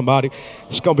 Come on, somebody.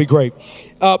 It's going to be great.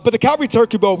 But the Calvary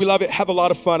Turkey Bowl, we love it, have a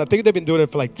lot of fun. I think they've been doing it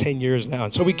for like 10 years now.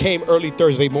 And so we came early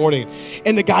Thursday morning,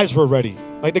 and the guys were ready.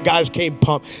 Like, the guys came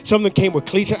pumped. Some of them came with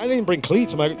cleats. I didn't bring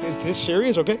cleats. I'm like, is this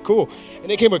serious? Okay, cool. And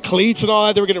they came with cleats and all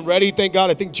that. They were getting ready, thank God.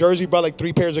 I think Jersey brought like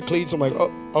 3 pairs of cleats. I'm like,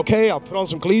 oh, okay, I'll put on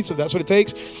some cleats if that's what it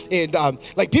takes. And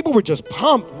like, people were just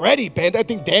pumped, ready. I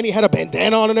think Danny had a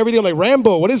bandana on and everything. I'm like,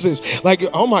 Rambo, what is this? Like,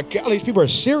 oh my God, these people are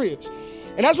serious.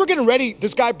 And as we're getting ready,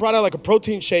 this guy brought out like a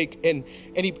protein shake, and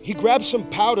he grabbed some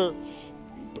powder,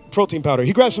 protein powder.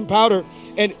 He grabbed some powder,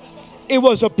 and it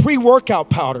was a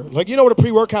pre-workout powder. Like, you know what a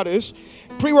pre-workout is?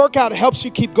 Pre-workout helps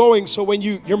you keep going, so when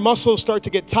your muscles start to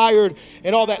get tired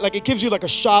and all that, like, it gives you like a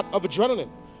shot of adrenaline.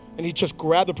 And he just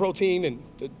grabbed the protein and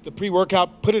the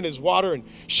pre-workout, put it in his water and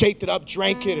shaked it up,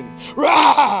 drank it, and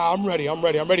rah, I'm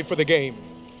ready for the game.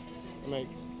 I'm like,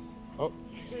 oh,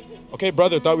 okay,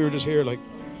 brother, thought we were just here like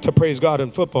to praise God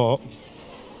in football.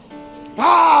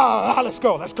 Let's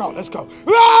go.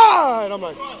 Ah! And I'm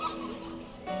like,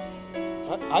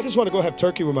 I just want to go have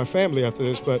turkey with my family after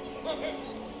this, but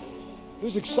he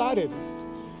was excited.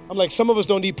 I'm like, some of us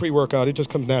don't need pre-workout. It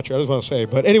just comes natural. I just want to say.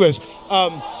 But anyways,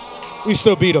 we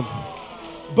still beat them.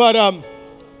 But can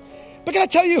I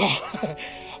tell you,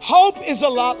 hope is a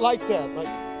lot like that. Like,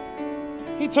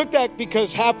 he took that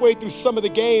because halfway through some of the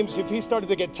games, if he started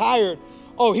to get tired,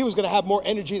 he was going to have more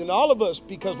energy than all of us,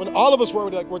 because when all of us were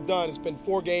like, we're done. It's been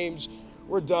 4 games.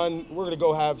 We're done. We're going to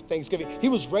go have Thanksgiving. He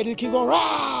was ready to keep going.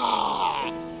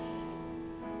 Rah!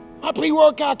 My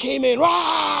pre-workout came in.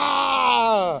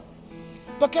 Rah!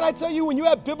 But can I tell you, when you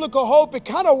have biblical hope, it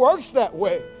kind of works that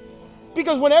way.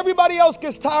 Because when everybody else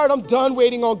gets tired, I'm done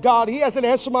waiting on God. He hasn't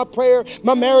answered my prayer.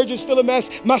 My marriage is still a mess.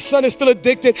 My son is still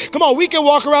addicted. Come on, we can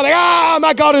walk around like,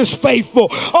 my God is faithful.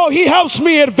 Oh, he helps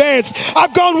me advance.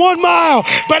 I've gone 1 mile,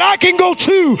 but I can go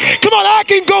 2. Come on, I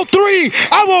can go 3.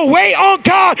 I will wait on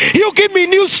God. He'll give me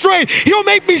new strength. He'll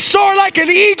make me soar like an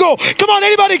eagle. Come on,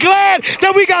 anybody glad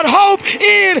that we got hope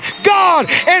in God?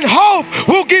 And hope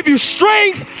will give you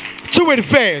strength to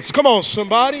advance. Come on,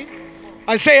 somebody.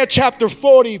 Isaiah chapter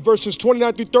 40, verses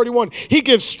 29 through 31. He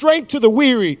gives strength to the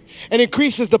weary and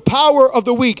increases the power of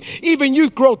the weak. Even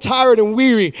youth grow tired and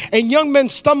weary, and young men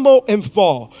stumble and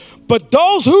fall. But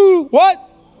those who, what?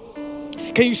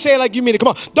 Can you say it like you mean it? Come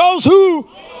on. Those who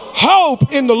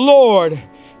hope in the Lord,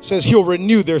 says he'll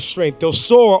renew their strength. They'll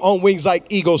soar on wings like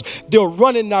eagles. They'll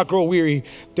run and not grow weary.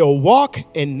 They'll walk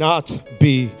and not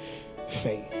be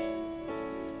faint.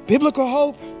 Biblical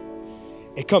hope,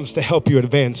 it comes to help you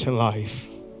advance in life.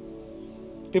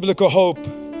 Biblical hope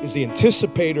is the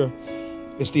anticipator,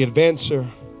 it's the advancer.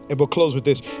 And we'll close with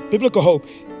this. Biblical hope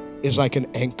is like an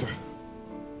anchor.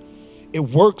 It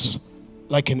works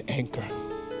like an anchor.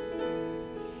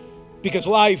 Because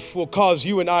life will cause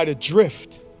you and I to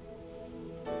drift.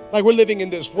 Like, we're living in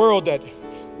this world that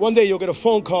one day you'll get a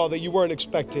phone call that you weren't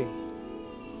expecting.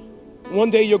 One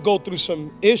day you'll go through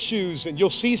some issues and you'll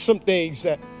see some things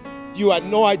that you had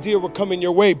no idea were coming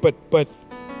your way, but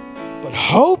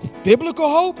hope, biblical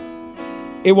hope,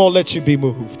 it won't let you be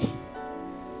moved.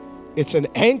 It's an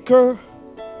anchor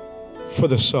for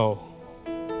the soul.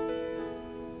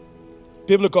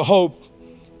 Biblical hope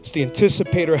is the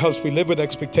anticipator, helps me live with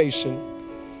expectation.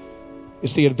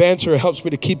 It's the advancer, it helps me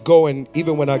to keep going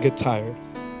even when I get tired.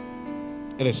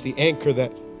 And it's the anchor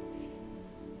that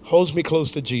holds me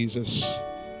close to Jesus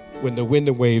when the wind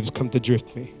and waves come to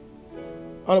drift me.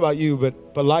 I don't know about you,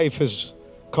 but life has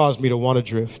caused me to want to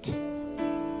drift.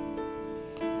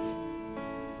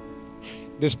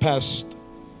 This past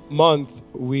month,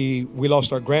 we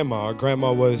lost our grandma. Our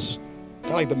grandma was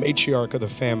kind of like the matriarch of the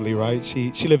family, right?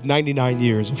 She lived 99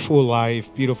 years, a full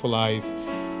life, beautiful life.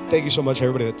 Thank you so much,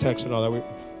 everybody that texted and all that.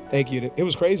 Thank you. It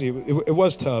was crazy. It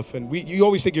was tough. And you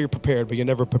always think you're prepared, but you're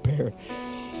never prepared.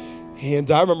 And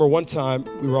I remember one time,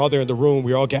 we were all there in the room.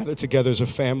 We were all gathered together as a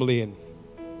family, and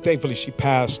thankfully, she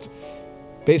passed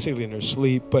basically in her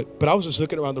sleep. But I was just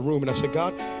looking around the room and I said,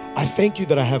 God, I thank you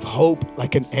that I have hope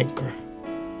like an anchor.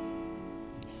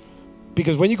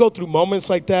 Because when you go through moments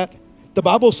like that, the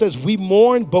Bible says we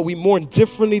mourn, but we mourn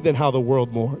differently than how the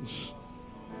world mourns.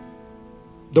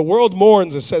 The world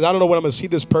mourns and says, I don't know when I'm going to see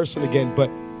this person again. But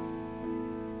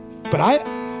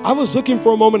I was looking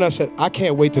for a moment. I said, I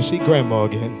can't wait to see grandma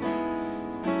again.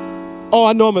 Oh,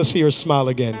 I know I'm going to see her smile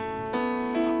again.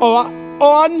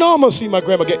 I know I'm going to see my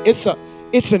grandma again. It's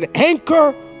an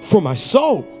anchor for my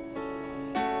soul.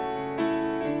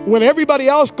 When everybody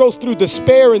else goes through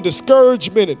despair and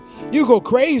discouragement, and you go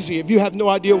crazy if you have no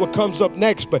idea what comes up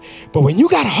next. But when you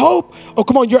got hope, oh,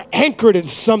 come on, you're anchored in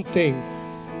something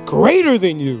greater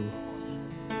than you.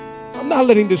 I'm not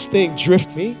letting this thing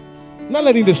drift me. I'm not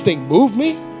letting this thing move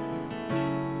me.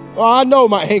 Oh, I know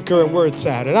my anchor and where it's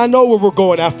at, and I know where we're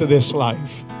going after this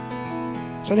life.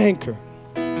 It's an anchor.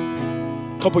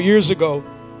 A couple years ago,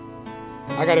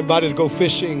 I got invited to go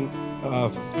fishing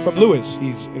from Lewis.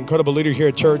 He's an incredible leader here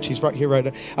at church. He's right here right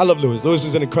now. I love Lewis. Lewis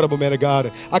is an incredible man of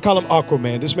God. I call him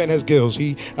Aquaman. This man has gills.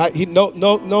 He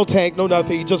no tank, no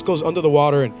nothing. He just goes under the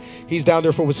water, and he's down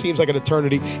there for what seems like an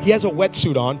eternity. He has a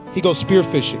wetsuit on. He goes spear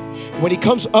fishing. When he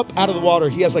comes up out of the water,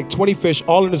 he has like 20 fish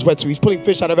all in his wetsuit. He's pulling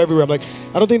fish out of everywhere. I'm like,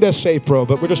 I don't think that's safe, bro,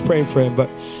 but we're just praying for him. But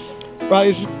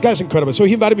this guy's incredible. So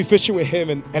he invited me fishing with him,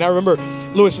 and I remember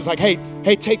Lewis is like, hey,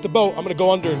 take the boat. I'm going to go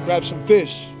under and grab some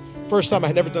fish. First time I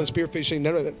had never done spear fishing.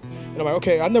 And I'm like,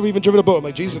 okay, I've never even driven a boat. I'm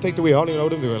like, Jesus, take the wheel. I don't even know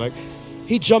what I'm doing. Like,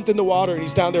 he jumped in the water, and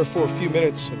he's down there for a few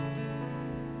minutes.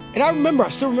 And I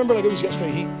still remember like it was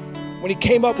yesterday. When he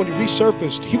came up, when he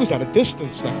resurfaced, he was at a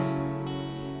distance now.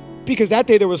 Because that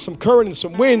day there was some current and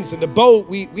some winds, and the boat,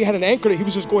 we had an anchor that he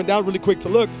was just going down really quick to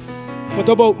look. But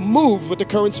the boat moved with the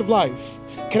currents of life.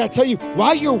 Can I tell you,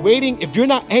 while you're waiting, if you're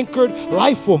not anchored,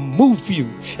 life will move you.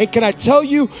 And can I tell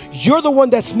you, you're the one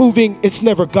that's moving. It's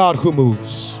never God who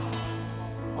moves.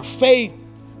 Our faith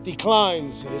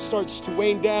declines, and it starts to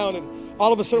wane down. And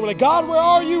all of a sudden, we're like, God, where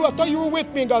are you? I thought you were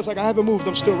with me. And God's like, I haven't moved.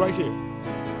 I'm still right here.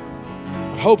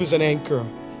 But hope is an anchor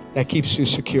that keeps you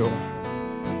secure.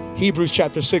 Hebrews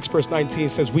chapter 6, verse 19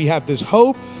 says, we have this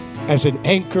hope as an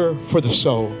anchor for the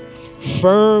soul,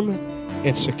 firm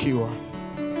and secure.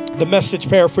 The Message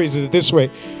paraphrases it this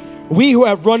way: we who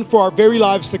have run for our very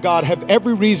lives to God have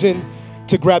every reason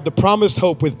to grab the promised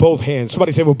hope with both hands.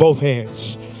 Somebody say with both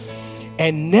hands.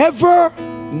 And never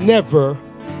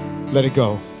let it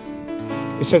go.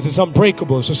 It says it's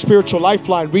unbreakable. It's a spiritual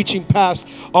lifeline reaching past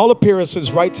all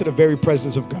appearances right to the very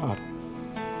presence of God,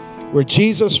 where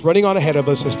Jesus, running on ahead of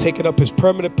us, has taken up his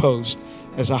permanent post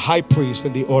as a high priest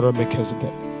in the order of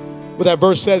Melchizedek. What that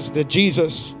verse says that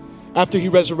Jesus, after he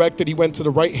resurrected, he went to the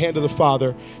right hand of the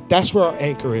Father. That's where our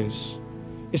anchor is.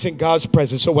 It's in God's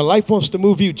presence. So when life wants to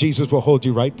move you, Jesus will hold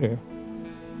you right there.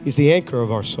 He's the anchor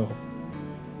of our soul.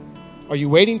 Are you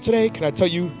waiting today? Can I tell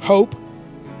you, hope?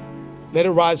 Let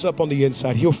it rise up on the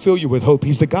inside. He'll fill you with hope.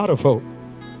 He's the God of hope.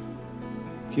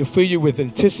 He'll fill you with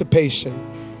anticipation.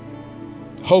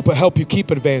 Hope will help you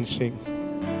keep advancing.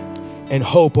 And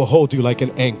hope will hold you like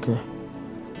an anchor.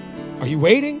 Are you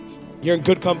waiting? You're in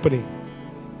good company.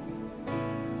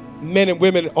 Men and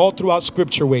women all throughout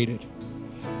Scripture waited.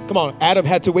 Come on, Adam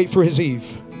had to wait for his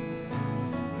Eve.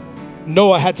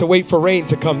 Noah had to wait for rain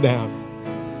to come down.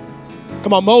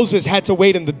 Come on, Moses had to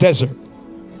wait in the desert.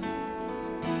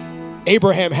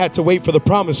 Abraham had to wait for the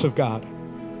promise of God.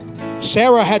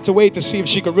 Sarah had to wait to see if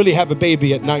she could really have a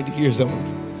baby at 90 years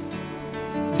old.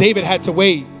 David had to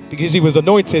wait because he was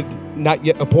anointed, not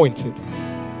yet appointed.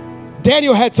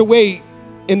 Daniel had to wait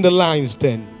in the lion's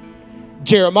den.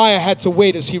 Jeremiah had to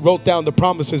wait as he wrote down the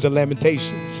promises and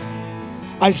Lamentations.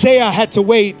 Isaiah had to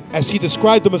wait as he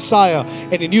described the Messiah,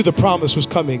 and he knew the promise was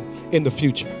coming in the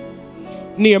future.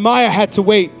 Nehemiah had to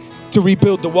wait to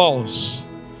rebuild the walls.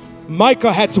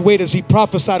 Micah had to wait as he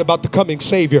prophesied about the coming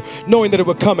Savior, knowing that it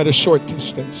would come at a short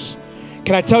distance.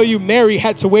 Can I tell you, Mary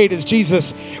had to wait as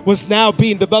Jesus was now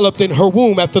being developed in her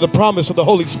womb after the promise of the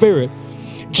Holy Spirit.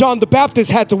 John the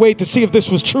Baptist had to wait to see if this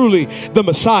was truly the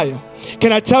Messiah.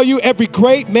 Can I tell you, every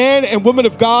great man and woman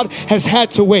of God has had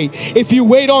to wait. If you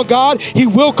wait on God, he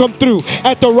will come through.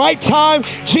 At the right time,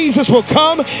 Jesus will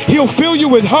come. He'll fill you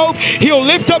with hope. He'll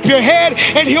lift up your head,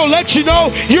 and he'll let you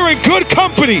know you're in good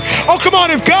company. Oh, come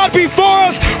on. If God be for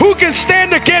us, who can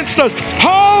stand against us?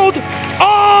 Hold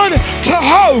on to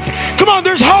hope. Come on,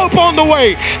 there's hope on the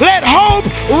way. Let hope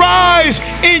rise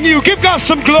in you. Give God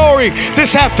some glory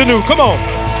this afternoon. Come on.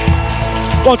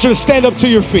 I want you to stand up to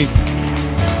your feet.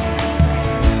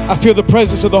 I feel the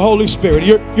presence of the Holy Spirit.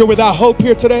 You're without hope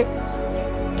here today?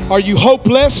 Are you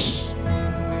hopeless?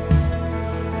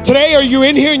 Today, are you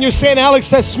in here and you're saying, Alex,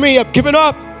 that's me. I've given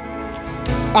up.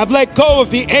 I've let go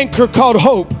of the anchor called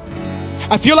hope.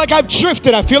 I feel like I've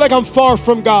drifted. I feel like I'm far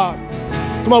from God.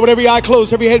 Come on, with every eye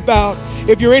closed, every head bowed.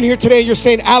 If you're in here today and you're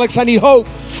saying, Alex, I need hope.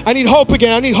 I need hope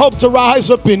again. I need hope to rise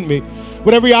up in me.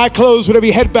 With every eye closed, with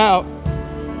every head bowed.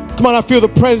 Come on, I feel the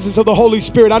presence of the Holy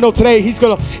Spirit. I know today he's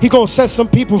gonna set some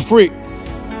people free.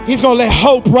 He's going to let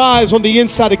hope rise on the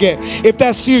inside again. If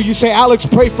that's you, you say, Alex,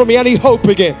 pray for me. I need hope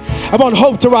again. I want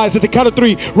hope to rise. At the count of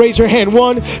 3, raise your hand.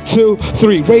 1, 2,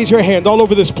 3. Raise your hand all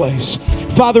over this place.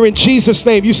 Father, in Jesus'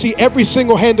 name, you see every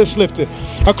single hand that's lifted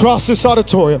across this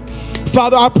auditorium.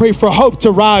 Father, I pray for hope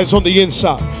to rise on the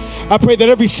inside. I pray that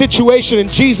every situation in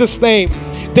Jesus' name,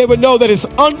 they would know that it's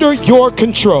under your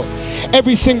control.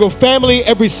 Every single family,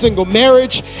 every single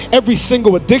marriage, every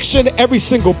single addiction, every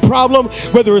single problem,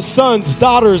 whether it's sons,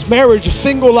 daughters, marriage,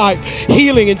 single life,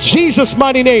 healing, in Jesus'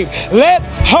 mighty name, let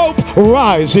hope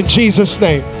rise in Jesus'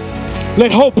 name.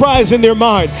 Let hope rise in their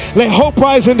mind. Let hope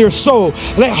rise in their soul.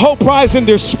 Let hope rise in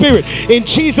their spirit. In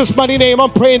Jesus' mighty name,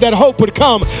 I'm praying that hope would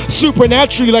come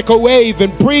supernaturally like a wave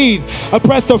and breathe a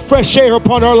breath of fresh air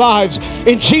upon our lives.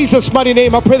 In Jesus' mighty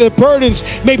name, I pray that burdens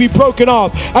may be broken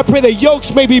off. I pray that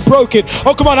yokes may be broken.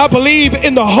 Oh, come on, I believe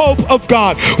in the hope of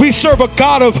God. We serve a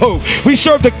God of hope. We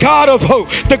serve the God of hope,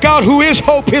 the God who is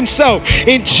hope himself.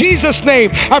 In Jesus'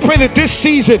 name, I pray that this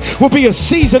season will be a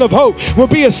season of hope, will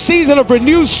be a season of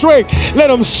renewed strength. Let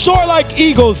them soar like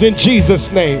eagles in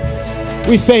Jesus' name.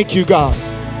 We thank you, God.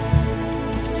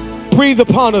 Breathe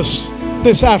upon us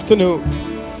this afternoon.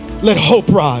 Let hope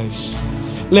rise.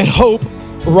 Let hope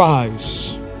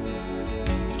rise.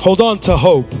 Hold on to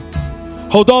hope.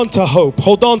 Hold on to hope.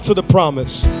 Hold on to the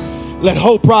promise. Let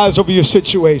hope rise over your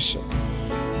situation.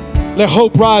 Let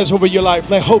hope rise over your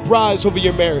life. Let hope rise over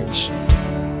your marriage.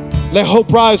 Let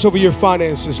hope rise over your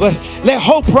finances. Let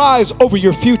hope rise over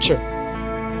your future.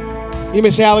 You may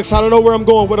say, Alex, I don't know where I'm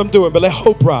going, what I'm doing, but let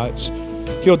hope rise.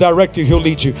 He'll direct you, he'll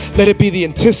lead you. Let it be the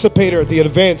anticipator, the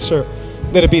advancer.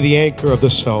 Let it be the anchor of the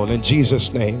soul. In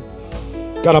Jesus' name.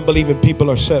 God, I'm believing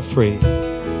people are set free.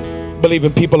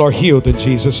 Believing people are healed in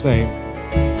Jesus' name.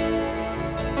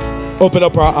 Open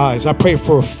up our eyes. I pray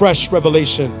for a fresh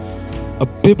revelation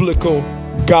of biblical,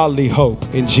 godly hope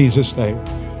in Jesus' name.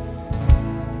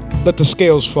 Let the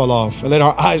scales fall off and let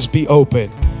our eyes be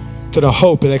open to the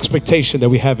hope and expectation that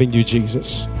we have in you,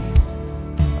 Jesus.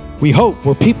 We hope.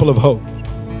 We're people of hope.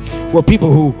 We're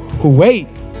people who wait.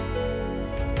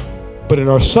 But in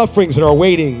our sufferings and our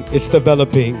waiting, it's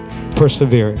developing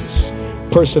perseverance.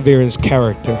 Perseverance,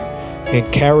 character. And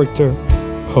character,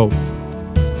 hope.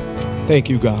 Thank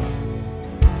you, God.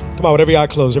 Come on, with every eye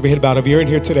closed, every head bowed. If you're in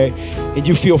here today and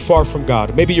you feel far from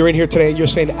God, maybe you're in here today and you're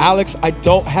saying, Alex, I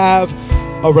don't have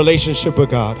a relationship with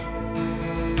God.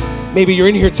 Maybe you're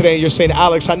in here today and you're saying,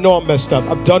 Alex, I know I'm messed up.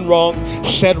 I've done wrong,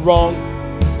 said wrong,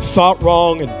 thought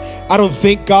wrong, and I don't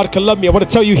think God can love me. I want to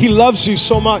tell you, he loves you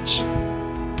so much.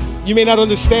 You may not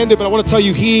understand it, but I want to tell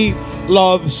you, he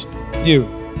loves you.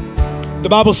 The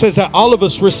Bible says that all of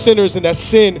us were sinners and that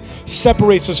sin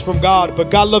separates us from God. But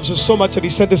God loves us so much that he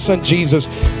sent his son Jesus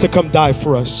to come die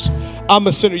for us. I'm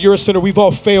a sinner. You're a sinner. We've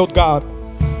all failed God.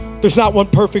 There's not one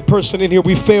perfect person in here.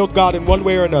 We failed God in one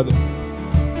way or another.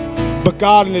 But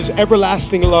God, in his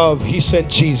everlasting love, he sent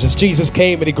Jesus. Jesus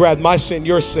came and he grabbed my sin,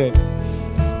 your sin.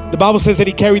 The Bible says that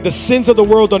he carried the sins of the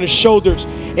world on his shoulders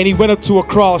and he went up to a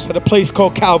cross at a place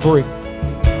called Calvary.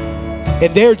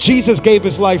 And there Jesus gave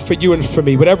his life for you and for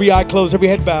me. With every eye closed, every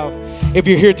head bowed. If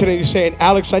you're here today, you're saying,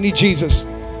 Alex, I need Jesus.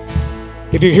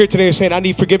 If you're here today, you're saying, I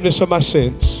need forgiveness of my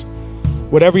sins.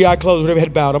 With every eye closed, with every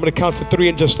head bowed. I'm going to count to 3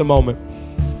 in just a moment.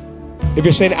 If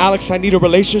you're saying, Alex, I need a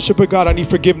relationship with God, I need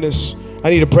forgiveness, I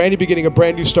need a brand new beginning, a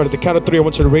brand new start. At the count of 3, I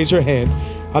want you to raise your hand.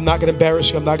 I'm not going to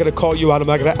embarrass you. I'm not going to call you out. I'm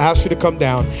not going to ask you to come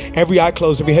down. Every eye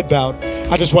closed, every head bowed.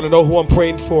 I just want to know who I'm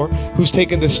praying for, who's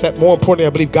taking this step. More importantly,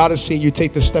 I believe God is seeing you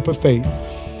take this step of faith.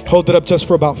 Hold it up just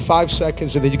for about 5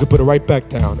 seconds, and then you can put it right back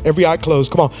down. Every eye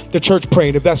closed. Come on, the church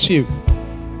praying. If that's you,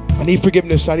 I need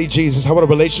forgiveness. I need Jesus. I want a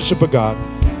relationship with God.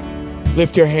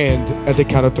 Lift your hand at the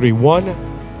count of 3.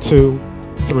 1, 2,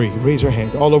 3. Raise your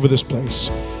hand all over this place.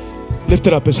 Lift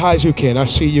it up as high as you can. I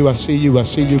see you. I see you. I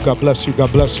see you. God bless you.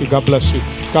 God bless you. God bless you.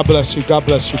 God bless you. God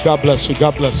bless you. God bless you.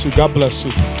 God bless you. God bless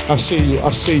you. I see you.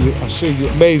 I see you. I see you.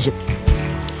 Amazing.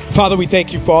 Father, we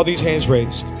thank you for all these hands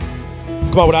raised.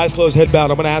 Come on, with eyes closed, head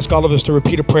bowed. I'm going to ask all of us to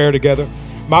repeat a prayer together.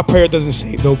 My prayer doesn't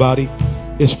save nobody.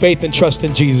 It's faith and trust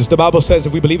in Jesus. The Bible says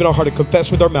if we believe in our heart and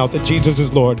confess with our mouth that Jesus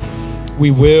is Lord,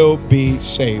 we will be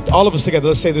saved. All of us together,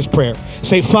 let's say this prayer.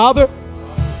 Say, Father,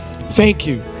 thank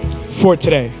you for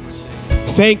today.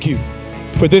 Thank you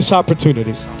for this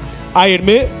opportunity. I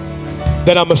admit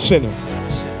that I'm a sinner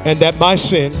and that my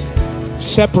sin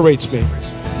separates me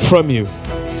from you.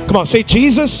 Come on, say,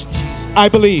 Jesus, I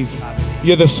believe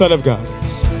you're the Son of God,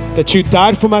 that you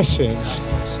died for my sins,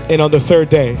 and on the 3rd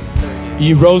day,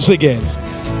 you rose again.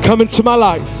 Come into my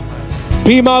life,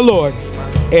 be my Lord,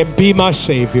 and be my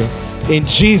Savior. In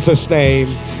Jesus' name,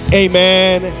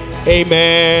 amen,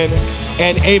 amen,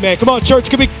 and amen. Come on, church.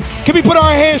 Can we put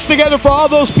our hands together for all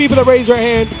those people that raise their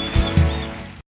hand?